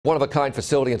One-of-a-kind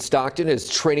facility in Stockton is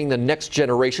training the next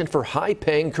generation for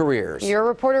high-paying careers. Your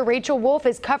reporter Rachel Wolf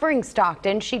is covering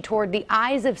Stockton. She toured the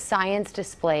Eyes of Science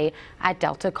display at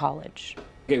Delta College.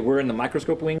 Okay, we're in the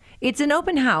microscope wing. It's an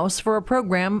open house for a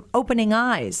program, Opening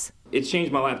Eyes. It's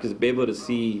changed my life because to be able to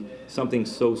see something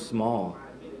so small,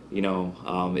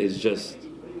 is just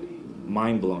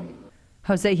mind-blowing.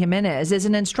 Jose Jimenez is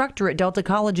an instructor at Delta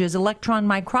College's electron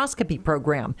microscopy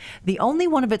program, the only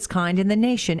one of its kind in the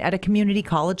nation at a community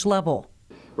college level.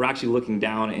 We're actually looking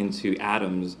down into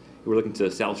atoms. We're looking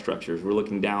to cell structures. We're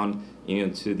looking down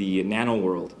into the nano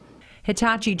world.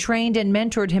 Hitachi trained and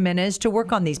mentored Jimenez to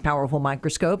work on these powerful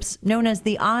microscopes, known as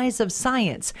the Eyes of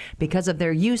Science, because of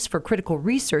their use for critical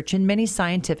research in many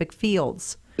scientific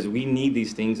fields. We need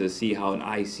these things to see how an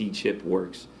IC chip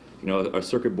works, a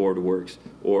circuit board works,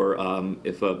 or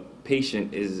if a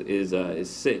patient is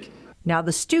sick. Now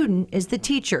the student is the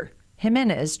teacher,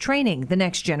 Jimenez training the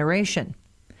next generation.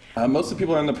 Most of the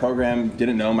people in the program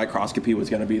didn't know microscopy was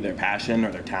going to be their passion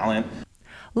or their talent.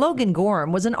 Logan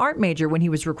Gorham was an art major when he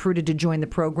was recruited to join the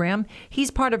program. He's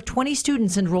part of 20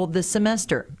 students enrolled this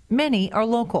semester. Many are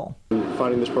local.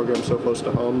 Finding this program so close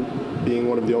to home, being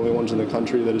one of the only ones in the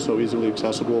country that is so easily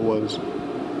accessible,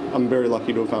 I'm very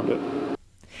lucky to have found it.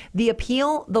 The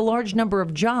appeal, the large number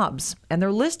of jobs, and they're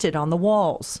listed on the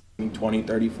walls. 20,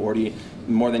 30, 40,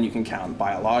 more than you can count.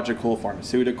 Biological,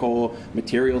 pharmaceutical,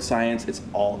 material science, it's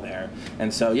all there.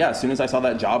 And so, yeah, as soon as I saw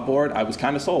that job board, I was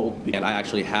kind of sold. And I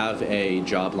actually have a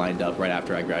job lined up right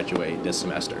after I graduate this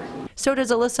semester. So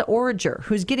does Alyssa Orager,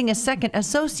 who's getting a second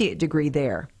associate degree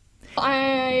there.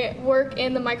 I work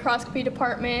in the microscopy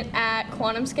department at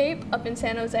QuantumScape up in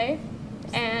San Jose,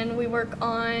 and we work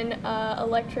on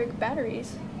electric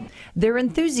batteries. Their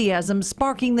enthusiasm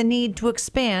sparking the need to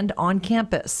expand on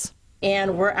campus.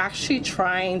 And we're actually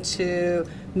trying to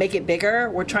make it bigger.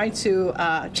 We're trying to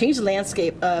change the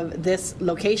landscape of this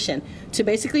location to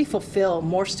basically fulfill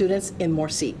more students in more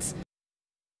seats.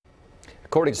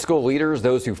 According to school leaders,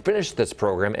 those who finished this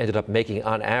program ended up making,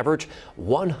 on average,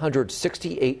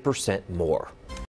 168% more.